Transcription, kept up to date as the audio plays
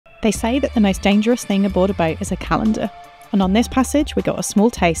They say that the most dangerous thing aboard a boat is a calendar, and on this passage we got a small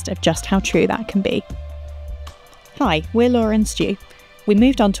taste of just how true that can be. Hi, we're Laura and Stu. We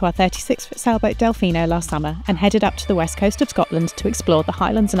moved on to our 36-foot sailboat Delfino last summer and headed up to the west coast of Scotland to explore the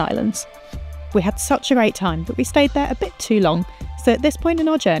Highlands and Islands. We had such a great time, but we stayed there a bit too long, so at this point in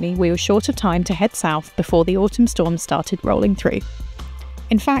our journey we were short of time to head south before the autumn storms started rolling through.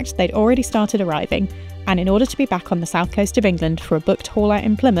 In fact, they'd already started arriving, and in order to be back on the south coast of England for a booked haul out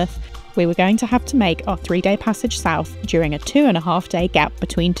in Plymouth, we were going to have to make our 3-day passage south during a 2.5-day gap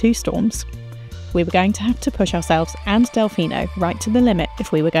between two storms. We were going to have to push ourselves and Delfino right to the limit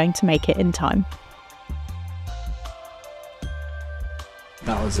if we were going to make it in time.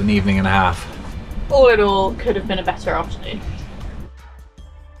 That was an evening and a half. All in all, could have been a better afternoon.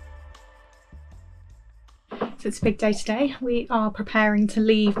 So it's a big day today. We are preparing to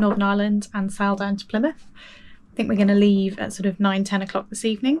leave Northern Ireland and sail down to Plymouth. I think we're going to leave at sort of 9-10 o'clock this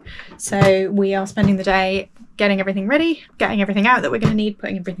evening. So we are spending the day getting everything ready, getting everything out that we're going to need,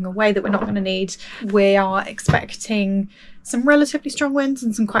 putting everything away that we're not going to need. We are expecting some relatively strong winds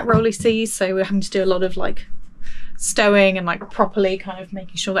and some quite rolly seas, so we're having to do a lot of like stowing and like properly kind of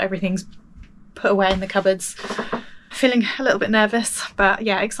making sure that everything's put away in the cupboards. Feeling a little bit nervous, but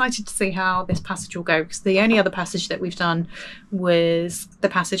yeah, excited to see how this passage will go, because the only other passage that we've done was the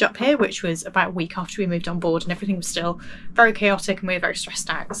passage up here, which was about a week after we moved on board, and everything was still very chaotic and we were very stressed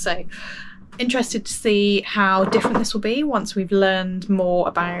out. So interested to see how different this will be once we've learned more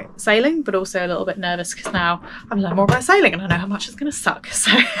about sailing, but also a little bit nervous because now I've learned more about sailing and I know how much it's going to suck.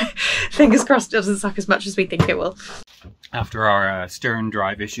 So fingers crossed it doesn't suck as much as we think it will. After our stern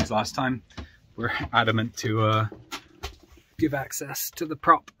drive issues last time, we're adamant to give access to the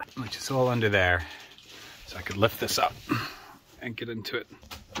prop, which is all under there, so I could lift this up and get into it.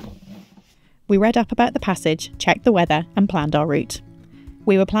 We read up about the passage, checked the weather and planned our route.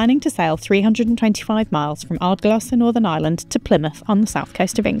 We were planning to sail 325 miles from Ardglass in Northern Ireland to Plymouth on the south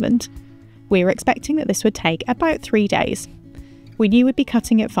coast of England. We were expecting that this would take about 3 days. We knew we'd be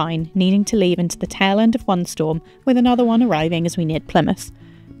cutting it fine, needing to leave into the tail end of one storm with another one arriving as we neared Plymouth.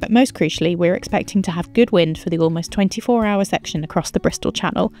 But most crucially, we were expecting to have good wind for the almost 24-hour section across the Bristol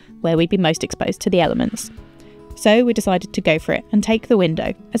Channel, where we'd be most exposed to the elements. So we decided to go for it and take the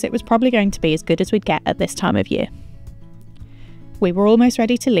window, as it was probably going to be as good as we'd get at this time of year. We were almost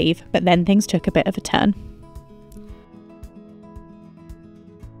ready to leave, but then things took a bit of a turn.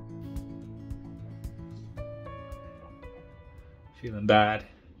 Feeling bad.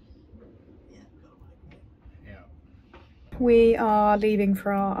 We are leaving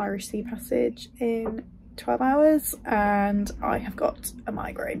for our Irish Sea passage in 12 hours and I have got a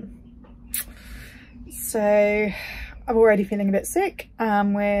migraine. So I'm already feeling a bit sick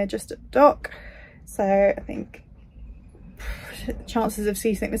and we're just at dock. So I think chances of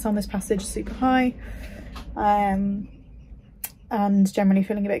seasickness on this passage are super high. And generally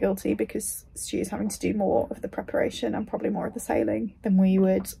feeling a bit guilty because Stu's having to do more of the preparation and probably more of the sailing than we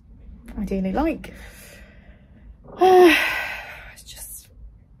would ideally like. It's just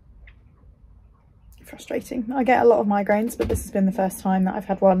frustrating. I get a lot of migraines, but this has been the first time that I've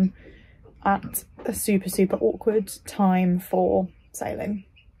had one at a super awkward time for sailing.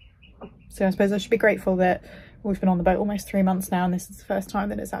 So I suppose I should be grateful that we've been on the boat almost 3 months now and this is the first time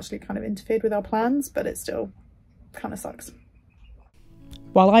that it's actually kind of interfered with our plans, but it still kind of sucks.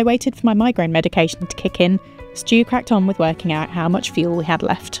 While I waited for my migraine medication to kick in, Stu cracked on with working out how much fuel we had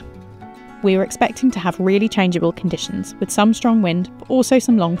left. We were expecting to have really changeable conditions, with some strong wind, but also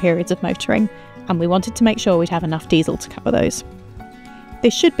some long periods of motoring, and we wanted to make sure we'd have enough diesel to cover those.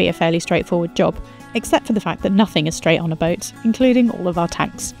 This should be a fairly straightforward job, except for the fact that nothing is straight on a boat, including all of our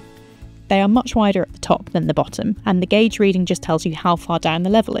tanks. They are much wider at the top than the bottom, and the gauge reading just tells you how far down the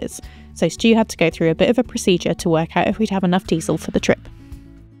level is, so Stu had to go through a bit of a procedure to work out if we'd have enough diesel for the trip.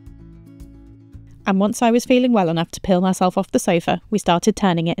 And once I was feeling well enough to peel myself off the sofa, we started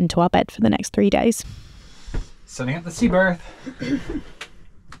turning it into our bed for the next 3 days. Setting up the sea berth.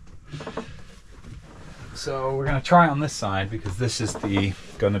 So we're going to try on this side because this is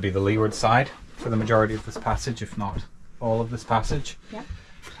going to be the leeward side for the majority of this passage, if not all of this passage. Yeah.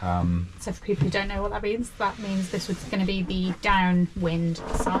 So for people who don't know what that means this was going to be the downwind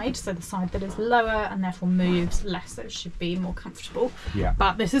side, so the side that is lower and therefore moves less, so it should be more comfortable. Yeah.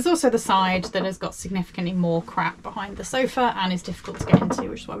 But this is also the side that has got significantly more crap behind the sofa and is difficult to get into,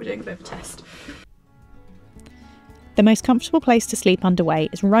 which is why we're doing a bit of a test. The most comfortable place to sleep underway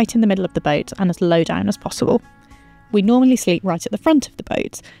is right in the middle of the boat and as low down as possible. We normally sleep right at the front of the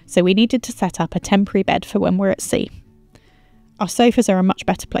boat, so we needed to set up a temporary bed for when we're at sea. Our sofas are a much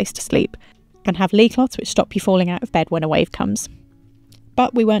better place to sleep and have lee cloths which stop you falling out of bed when a wave comes.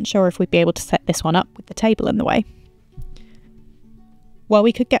 but we weren't sure if we'd be able to set this one up with the table in the way. While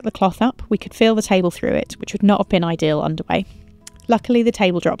we could get the cloth up, we could feel the table through it, which would not have been ideal underway. Luckily the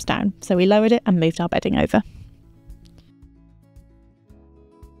table drops down, so we lowered it and moved our bedding over.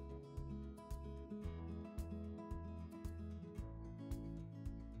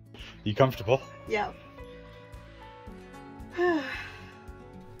 You comfortable? Yeah.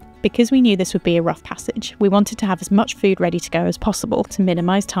 Because we knew this would be a rough passage, we wanted to have as much food ready to go as possible to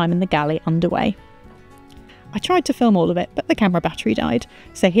minimise time in the galley underway. I tried to film all of it, but the camera battery died,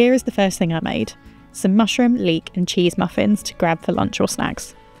 so here is the first thing I made. Some mushroom, leek and cheese muffins to grab for lunch or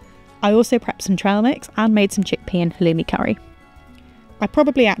snacks. I also prepped some trail mix and made some chickpea and halloumi curry. I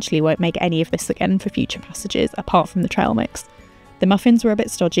probably actually won't make any of this again for future passages apart from the trail mix. The muffins were a bit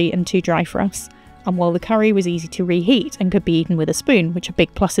stodgy and too dry for us, and while the curry was easy to reheat and could be eaten with a spoon, which are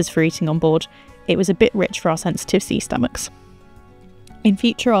big pluses for eating on board, it was a bit rich for our sensitive sea stomachs. In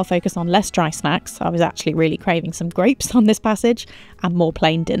future I'll focus on less dry snacks, I was actually really craving some grapes on this passage, and more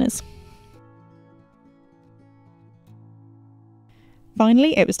plain dinners.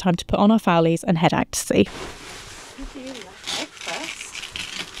 Finally it was time to put on our fowlies and head out to sea.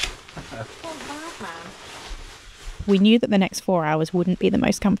 We knew that the next 4 hours wouldn't be the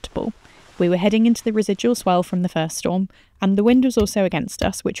most comfortable. We were heading into the residual swell from the first storm, and the wind was also against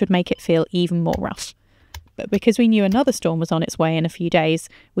us, which would make it feel even more rough. But because we knew another storm was on its way in a few days,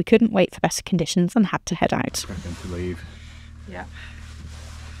 we couldn't wait for better conditions and had to head out. Reckon to leave. Yeah.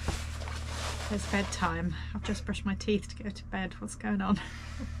 It's bedtime. I've just brushed my teeth to go to bed. What's going on?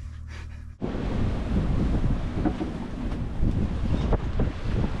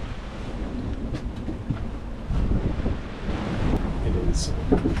 It is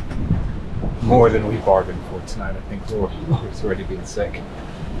more than we bargained for tonight. I think we're already being sick.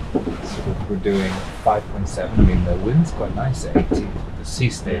 So we're doing 5.7. I mean, the wind's quite nice at 18, but the sea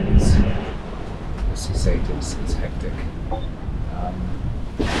state is hectic.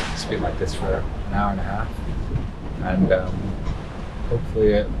 It's been like this for an hour and a half, and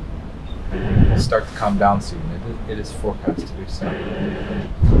hopefully it will start to calm down soon. It is forecast to do so.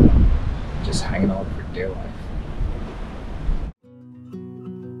 Just hanging on for dear life.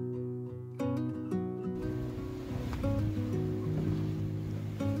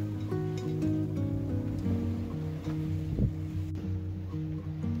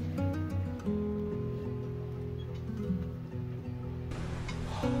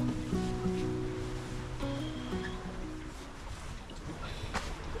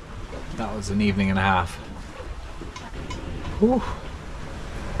 That was an evening and a half. Whew.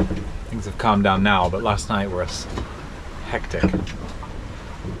 Things have calmed down now, but last night was hectic.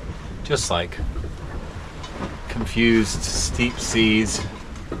 Just like confused, steep seas,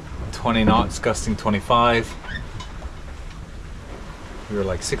 20 knots, gusting 25. We were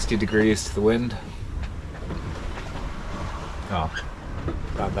like 60 degrees to the wind. Oh,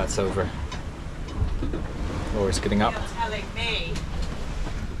 glad that's over. Laura's getting up. You're telling me.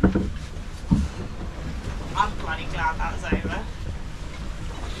 I'm bloody glad that was over.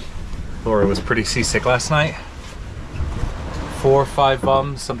 Laura was pretty seasick last night. 4 or 5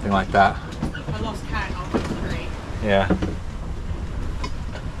 voms, something like that. I lost count on 3. Yeah.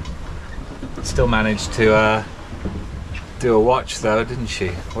 Still managed to do a watch though, didn't she?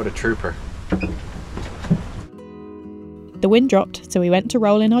 What a trooper. The wind dropped, so we went to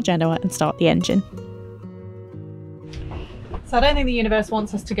roll in our Genoa and start the engine. So I don't think the universe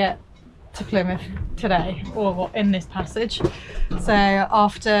wants us to get to Plymouth today, or in this passage. So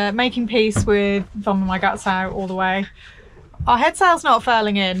after making peace with vomiting my guts out all the way, our head sail's not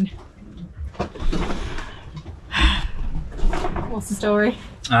furling in. What's the story?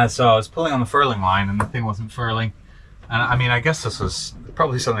 So I was pulling on the furling line and the thing wasn't furling. And I mean, I guess this was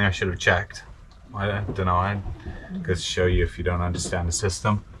probably something I should have checked. I don't know, I could show you if you don't understand the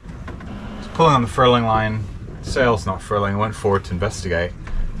system. I was pulling on the furling line, sail's not furling, I went forward to investigate.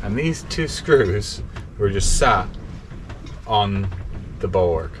 And these 2 screws were just sat on the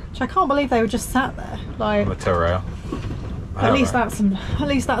bulwark. Which I can't believe they were just sat there. Like, on the tow rail. At least that's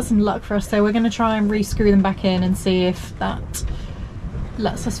some luck for us. So we're going to try and re-screw them back in and see if that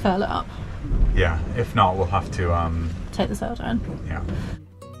lets us furl it up. Yeah, if not, we'll have to take the sail down. Yeah.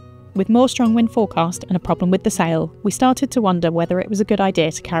 With more strong wind forecast and a problem with the sail, we started to wonder whether it was a good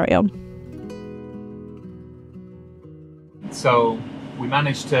idea to carry on. So we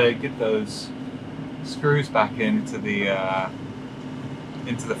managed to get those screws back into the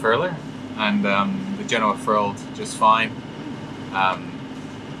furler, and the Genoa furled just fine. A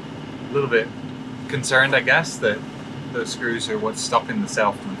little bit concerned, I guess, that those screws are what's stopping the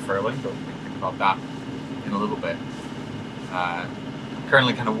sail from furling, but we can think about that in a little bit.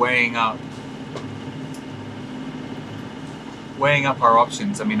 currently kind of weighing up our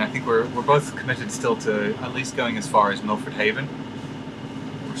options. I mean, I think we're both committed still to at least going as far as Milford Haven.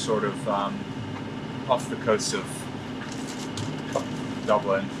 We're sort of off the coast of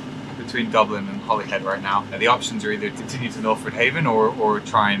Dublin, between Dublin and Holyhead right now. The options are either continue to Milford Haven or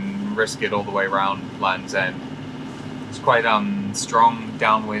try and risk it all the way around Land's End. It's quite strong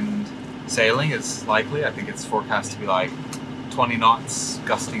downwind sailing is likely. I think it's forecast to be like 20 knots,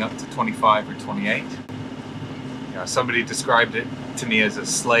 gusting up to 25 or 28. You know, somebody described it to me as a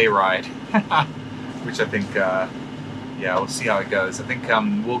sleigh ride, which I think, yeah, we'll see how it goes. I think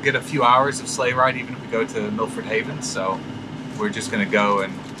we'll get a few hours of sleigh ride even if we go to Milford Haven, so we're just going to go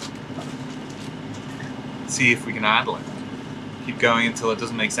and see if we can handle it. Keep going until it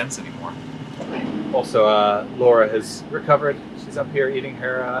doesn't make sense anymore. Also, Laura has recovered. She's up here eating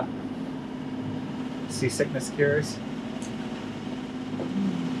her seasickness cures.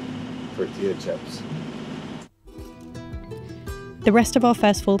 Tortilla chips. The rest of our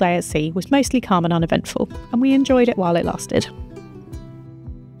first full day at sea was mostly calm and uneventful, and we enjoyed it while it lasted.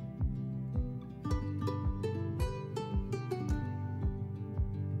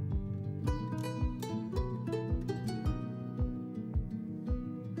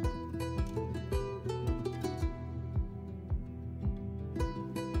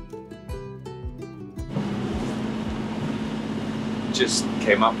 Just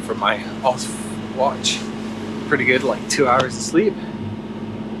came up from my off watch. Pretty good, like 2 hours of sleep.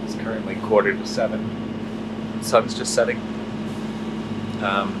 It's currently 6:45. The sun's just setting.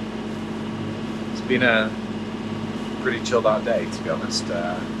 It's been a pretty chilled out day, to be honest.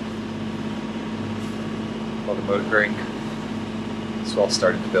 A lot of motoring. Swell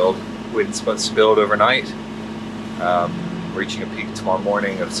starting to build. Wind's supposed to build overnight. Reaching a peak tomorrow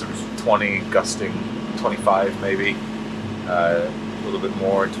morning of sort of 20, gusting 25 maybe. A little bit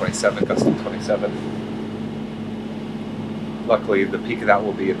more, 27, gusting 27. Luckily, the peak of that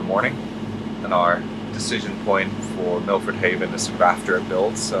will be in the morning, and our decision point for Milford Haven is sort of after it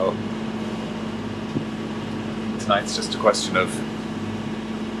builds, so tonight's just a question of,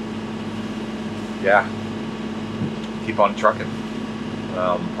 yeah, keep on trucking.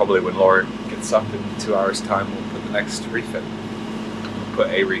 Probably when Laura gets up in 2 hours' time, we'll put the next reef in. We'll put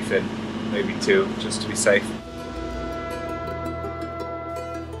a reef in, maybe two, just to be safe.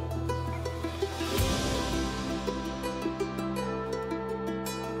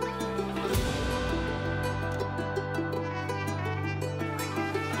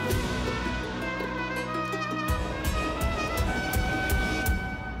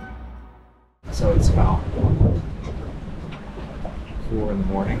 So it's about 4 in the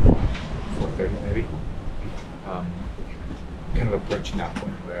morning, 4:30 maybe. Kind of approaching that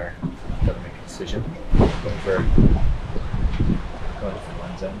point where I've got to make a decision. Going for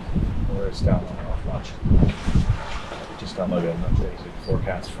Land's End, or it's down on off watch. We just downloaded an updated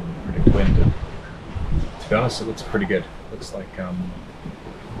forecast from Predict Wind, and to be honest, it looks pretty good. Looks like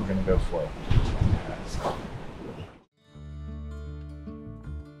we're going to go for it.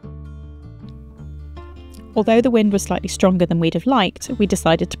 Although the wind was slightly stronger than we'd have liked, we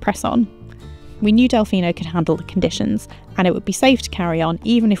decided to press on. We knew Delfino could handle the conditions, and it would be safe to carry on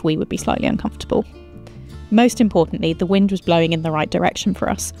even if we would be slightly uncomfortable. Most importantly, the wind was blowing in the right direction for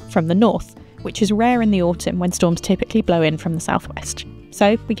us, from the north, which is rare in the autumn when storms typically blow in from the southwest.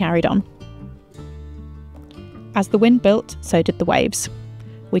 So we carried on. As the wind built, so did the waves.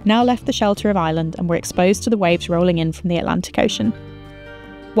 We'd now left the shelter of Ireland and were exposed to the waves rolling in from the Atlantic Ocean.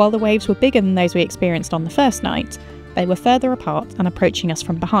 While the waves were bigger than those we experienced on the first night, they were further apart and approaching us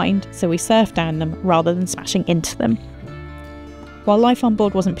from behind, so we surfed down them rather than smashing into them. While life on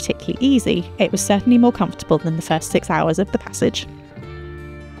board wasn't particularly easy, it was certainly more comfortable than the first 6 hours of the passage.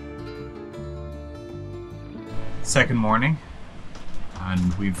 Second morning,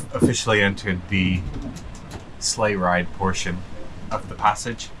 and we've officially entered the sleigh ride portion of the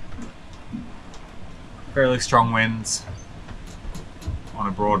passage. Fairly strong winds on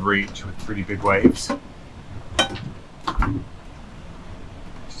a broad reach with pretty big waves.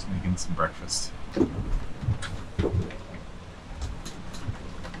 Just making some breakfast.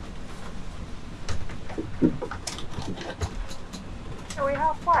 Are we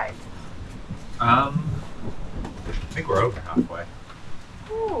halfway? I think we're over halfway.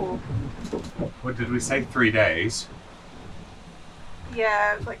 Ooh. What did we say? 3 days?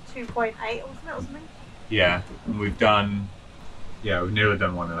 Yeah, it was like 2.8 wasn't it, or something? Yeah, and we've done, we've nearly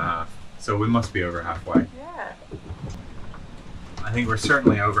done 1.5. So we must be over halfway. Yeah. I think we're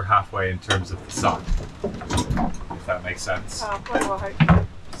certainly over halfway in terms of the sun, if that makes sense. Oh, well, I hope so.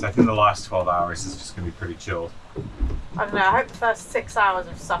 So I think the last 12 hours is just going to be pretty chilled. I don't know, I hope the first 6 hours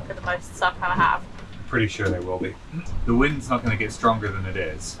of suck are the most suck I have. Pretty sure they will be. The wind's not going to get stronger than it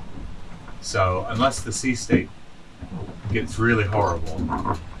is. So unless the sea state gets really horrible,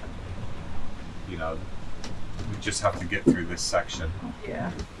 you know, we just have to get through this section.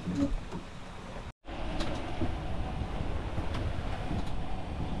 Yeah.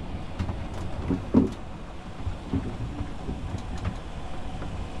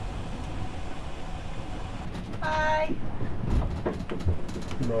 Bye.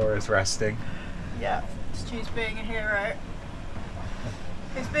 Laura's resting. Yeah, Stu's being a hero.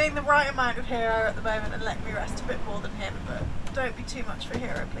 He's being the right amount of hero at the moment and letting me rest a bit more than him, but don't be too much for a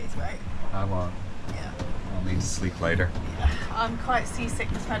hero, please, mate. I won't. Yeah. I'll need to sleep later. Yeah. I'm quite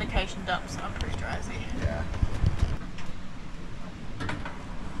seasickness medication dump, so I'm pretty drowsy. Yeah.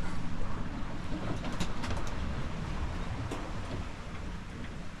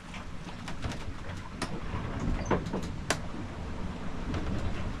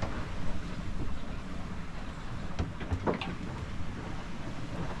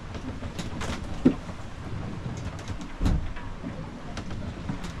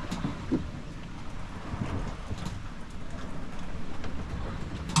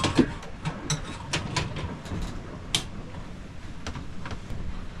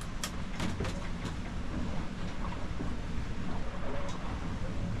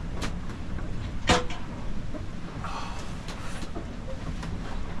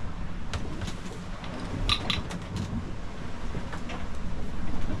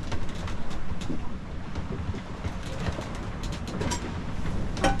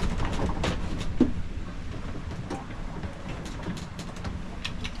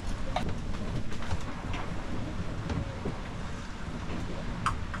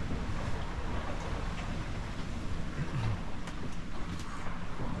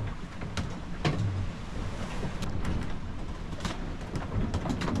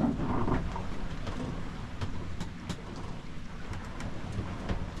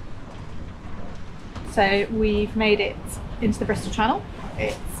 So we've made it into the Bristol Channel.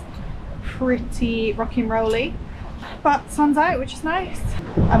 It's pretty rocky and rolly, but sun's out, which is nice.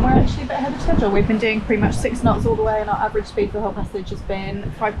 And we're actually a bit ahead of schedule. We've been doing pretty much 6 knots all the way, and our average speed for the whole passage has been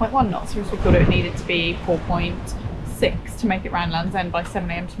 5.1 knots, whereas we thought it needed to be 4.6 to make it round Land's End by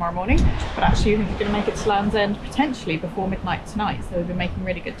 7 AM tomorrow morning. But actually, we think we're going to make it to Land's End potentially before midnight tonight, so we've been making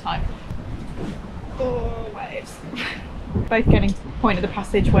really good time. Oh, waves. Both getting to the point of the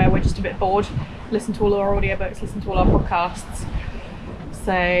passage where we're just a bit bored. Listen to all our audiobooks, listen to all our podcasts.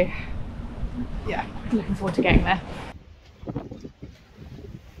 So yeah, looking forward to getting there.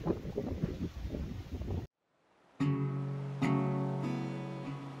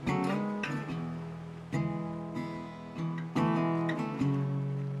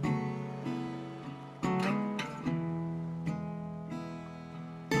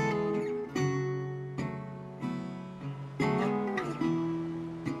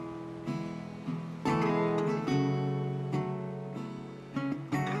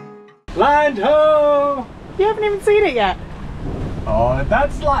 Land ho! You haven't even seen it yet? Oh,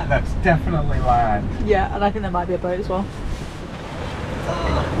 that's land. That's definitely land. Yeah, and I think there might be a boat as well.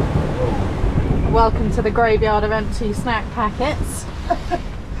 Welcome to the graveyard of empty snack packets.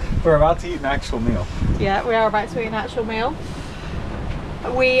 We're about to eat an actual meal. Yeah, we are about to eat an actual meal.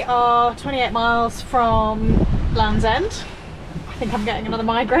 We are 28 miles from Land's End. I think I'm getting another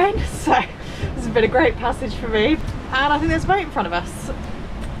migraine, so this has been a great passage for me. And I think there's a boat in front of us.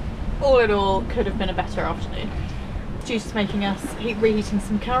 All in all, could have been a better afternoon. Juice making us reheating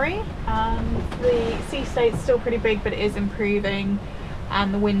some curry, and the sea state's still pretty big, but it is improving,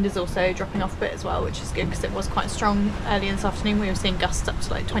 and the wind is also dropping off a bit as well, which is good because it was quite strong early this afternoon. We were seeing gusts up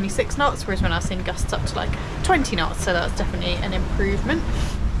to like 26 knots, whereas when I was seeing gusts up to like 20 knots, so that's definitely an improvement.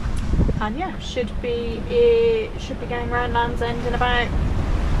 And yeah, should be getting around Land's End in about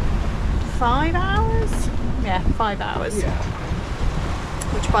 5 hours. Yeah, 5 hours. Yeah.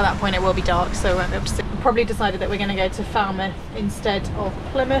 Which by that point it will be dark, so we won't be able to see. We've probably decided that we're going to go to Falmouth instead of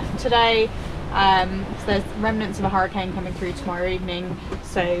Plymouth today. So there's remnants of a hurricane coming through tomorrow evening,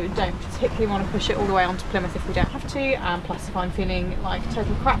 so don't particularly want to push it all the way onto Plymouth if we don't have to. And plus, if I'm feeling like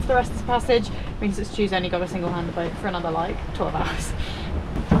total crap for the rest of the passage, it means that Stu's only got a single-handed boat for another like 12 hours.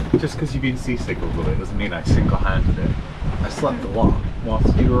 Just because you've been seasick a little bit doesn't mean I single-handed it. I slept a lot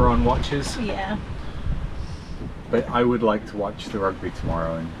whilst you were on watches. Yeah. But I would like to watch the rugby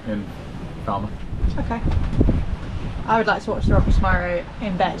tomorrow in Falmouth. Okay. I would like to watch the rugby tomorrow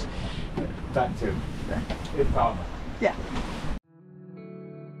in bed. That too. In Falmouth. Yeah.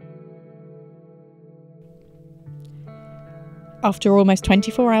 After almost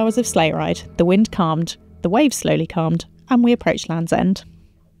 24 hours of sleigh ride, the wind calmed the waves slowly calmed and we approached Land's End.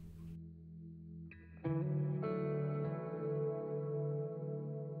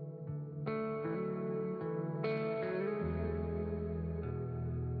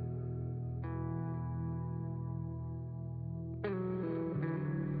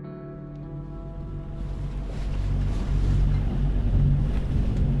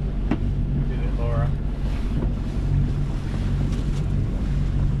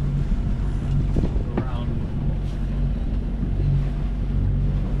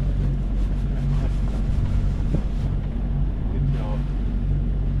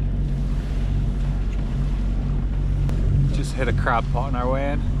 Just hit a crab pot on our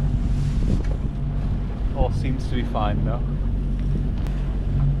way in. All seems to be fine though.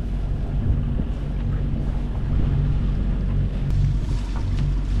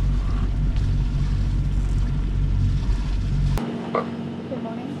 Good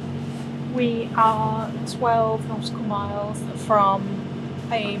morning. We are 12 nautical miles from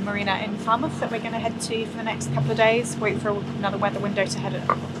a marina in Falmouth that we're going to head to for the next couple of days. Wait for another weather window to head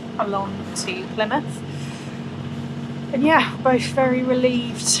along to Plymouth. And yeah, both very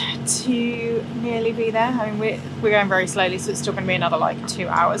relieved to nearly be there. I mean, we're going very slowly, so it's still going to be another like 2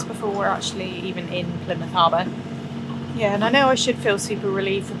 hours before we're actually even in Plymouth Harbour. Yeah, and I know I should feel super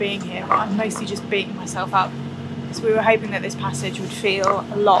relieved for being here, but I'm mostly just beating myself up. So we were hoping that this passage would feel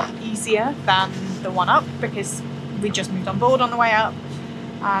a lot easier than the one up, because we just moved on board on the way up,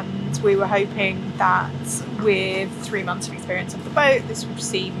 and we were hoping that with 3 months of experience of the boat, this would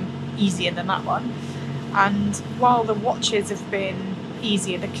seem easier than that one. And while the watches have been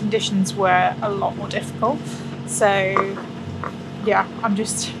easier, the conditions were a lot more difficult. So yeah, I'm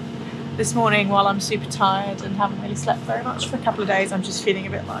just, this morning while I'm super tired and haven't really slept very much for a couple of days, I'm just feeling a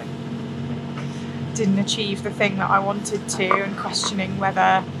bit like didn't achieve the thing that I wanted to, and questioning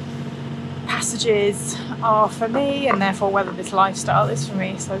whether passages are for me and therefore whether this lifestyle is for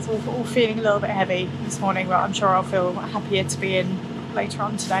me. So it's all feeling a little bit heavy this morning, but I'm sure I'll feel happier to be in later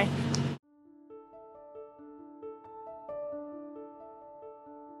on today.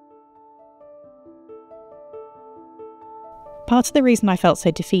 Part of the reason I felt so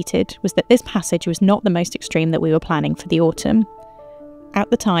defeated was that this passage was not the most extreme that we were planning for the autumn. At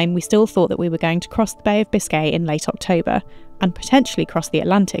the time, we still thought that we were going to cross the Bay of Biscay in late October and potentially cross the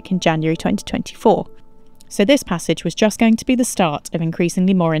Atlantic in January 2024. So this passage was just going to be the start of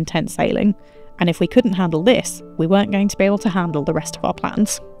increasingly more intense sailing, and if we couldn't handle this, we weren't going to be able to handle the rest of our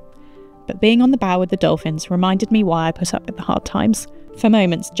plans. But being on the bow with the dolphins reminded me why I put up with the hard times, for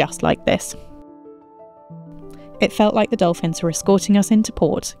moments just like this. It felt like the dolphins were escorting us into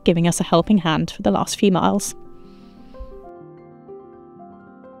port, giving us a helping hand for the last few miles.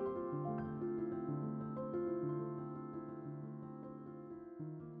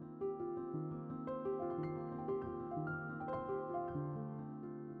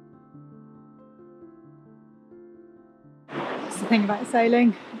 That's the thing about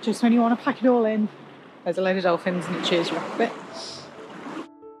sailing, just when you want to pack it all in, there's a load of dolphins and it cheers you up a bit.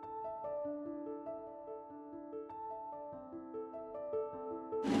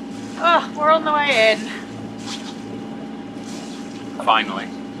 Oh, we're on the way in. Finally.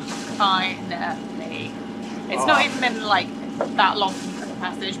 Finally. It's not even been like that long of a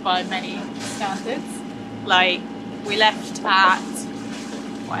passage by many standards. Like, we left at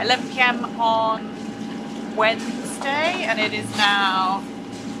 11 PM on Wednesday, and it is now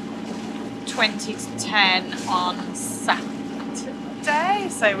 20 to 10 on Saturday.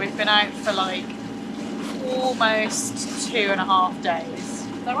 So we've been out for like almost 2.5 days.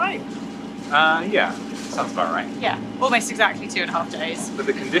 Is that right? Yeah, sounds about right. Yeah, almost exactly 2.5 days. But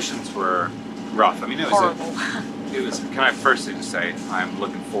the conditions were rough. I mean, it was horrible. Can I firstly just say, I'm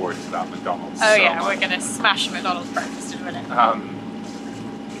looking forward to that McDonald's. Oh so yeah, we're going to smash McDonald's breakfast in a minute.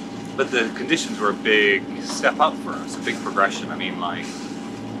 But the conditions were a big step up for us, a big progression. I mean, like,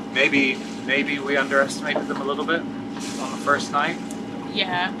 maybe we underestimated them a little bit on the first night.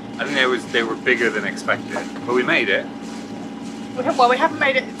 Yeah. I think they were bigger than expected, but we made it. Well, we haven't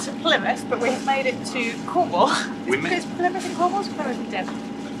made it to Plymouth, but we have made it to Cornwall. Is Plymouth in Cornwall or is Plymouth in Devon? I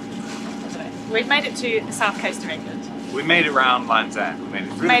don't know. We've made it to the south coast of England. We made it round Land's End. We made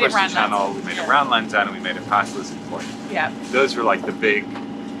it through the Bristol Channel, we made it round Land's End, and we made it past Lisbon Point. Yeah. Those were like the big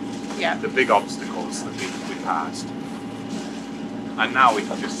obstacles that we passed. And now we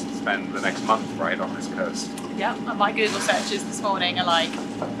can just spend the next month right on this coast. Yeah, and my Google searches this morning are like,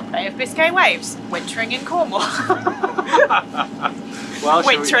 Bay of Biscay waves, wintering in Cornwall. Well,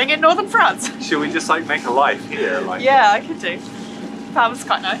 wintering in northern France. Should we just like make a life here? Like, yeah, I could do. That was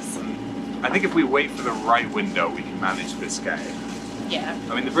quite nice. I think if we wait for the right window, we can manage Biscay. Yeah.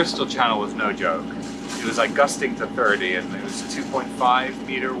 I mean, the Bristol Channel was no joke. it was like gusting to 30, and it was 2.5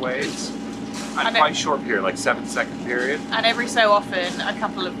 meter waves. And quite short period, like 7-second period. And every so often, a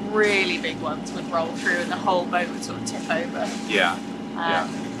couple of really big ones would roll through and the whole boat would sort of tip over. Yeah, yeah.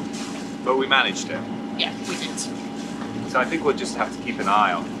 But we managed it. Yeah, we did. So I think we'll just have to keep an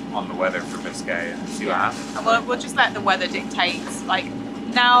eye on the weather for Biscay and see what happens. And we'll just let the weather dictate. Like,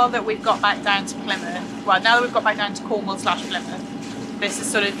 now that we've got back down to Plymouth, well, now that we've got back down to Cornwall/Plymouth, this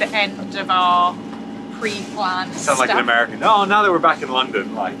is sort of the end of our pre-planned Sound like an American. Oh, now that we're back in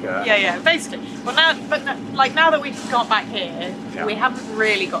London, like. Yeah, basically. Well, now that we've got back here, we haven't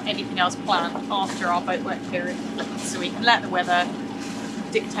really got anything else planned after our boat work period, so we can let the weather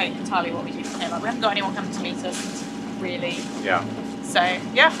dictate entirely what we do from here. Like, we haven't got anyone coming to meet us, really. Yeah. So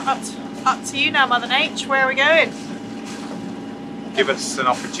yeah, up to you now, Mother Nature. Where are we going? Give us an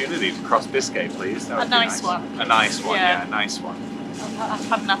opportunity to cross Biscay, please. That would be nice one. A nice one, yeah, a nice one. I've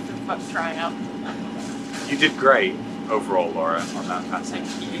had enough of trying out. You did great overall, Laura, on that passage.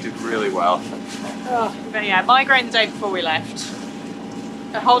 You did really well. Oh, but yeah, migraine the day before we left.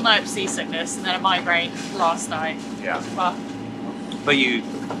 A whole night of seasickness and then a migraine last night. Yeah. But you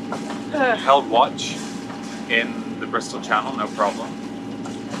held watch in the Bristol Channel, no problem.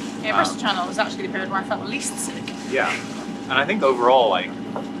 Yeah, Bristol Channel was actually the period where I felt the least sick. Yeah. And I think overall, like,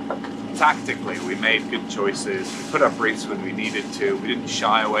 tactically, we made good choices. We put up briefs when we needed to. We didn't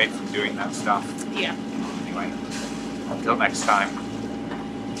shy away from doing that stuff. Yeah. Anyway, until next time.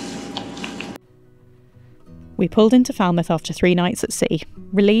 We pulled into Falmouth after 3 nights at sea,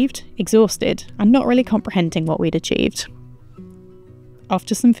 relieved, exhausted, and not really comprehending what we'd achieved.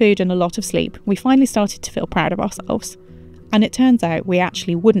 After some food and a lot of sleep, we finally started to feel proud of ourselves. And it turns out we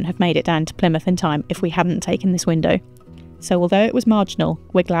actually wouldn't have made it down to Plymouth in time if we hadn't taken this window. So although it was marginal,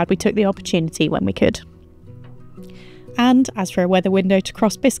 we're glad we took the opportunity when we could. And as for a weather window to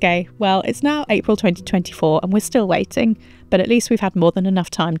cross Biscay, well, it's now April 2024 and we're still waiting, but at least we've had more than enough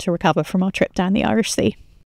time to recover from our trip down the Irish Sea.